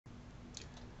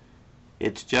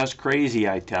It's just crazy,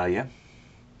 I tell you.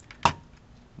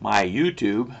 My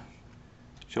YouTube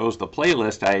shows the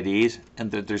playlist IDs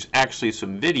and that there's actually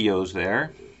some videos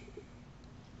there.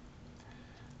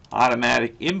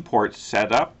 Automatic import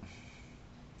setup.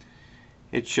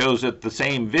 It shows that the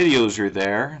same videos are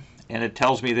there, and it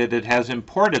tells me that it has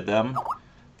imported them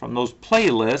from those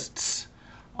playlists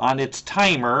on its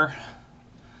timer.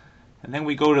 And then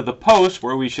we go to the post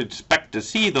where we should expect to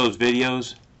see those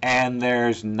videos, and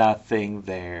there's nothing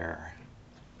there.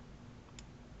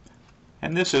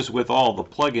 And this is with all the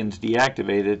plugins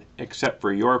deactivated except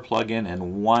for your plugin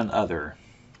and one other.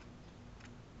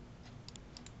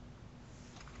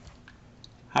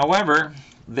 However,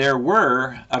 there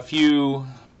were a few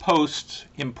posts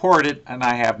imported, and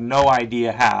I have no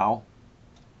idea how.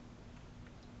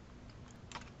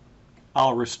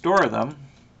 I'll restore them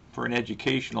for an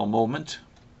educational moment.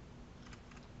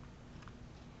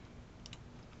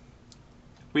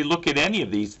 If we look at any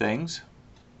of these things,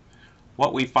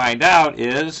 what we find out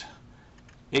is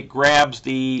it grabs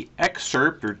the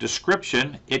excerpt or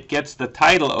description, it gets the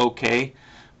title okay,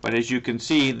 but as you can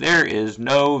see, there is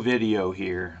no video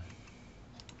here.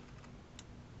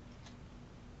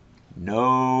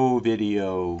 No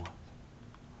video.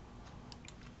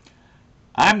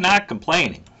 I'm not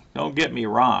complaining, don't get me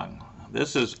wrong.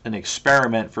 This is an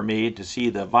experiment for me to see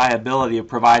the viability of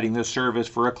providing this service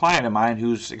for a client of mine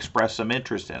who's expressed some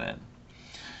interest in it.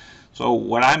 So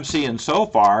what I'm seeing so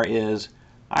far is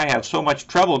I have so much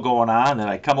trouble going on that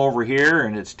I come over here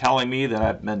and it's telling me that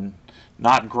I've been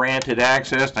not granted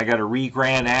access and I got to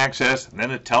re-grant access, and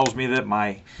then it tells me that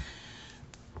my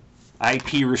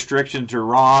IP restrictions are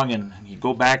wrong, and you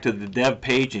go back to the dev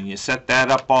page and you set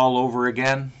that up all over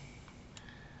again.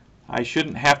 I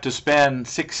shouldn't have to spend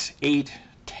 6, 8,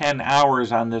 10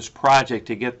 hours on this project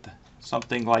to get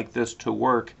something like this to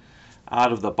work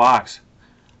out of the box.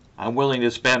 I'm willing to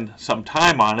spend some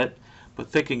time on it, but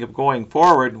thinking of going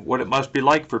forward, what it must be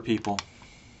like for people.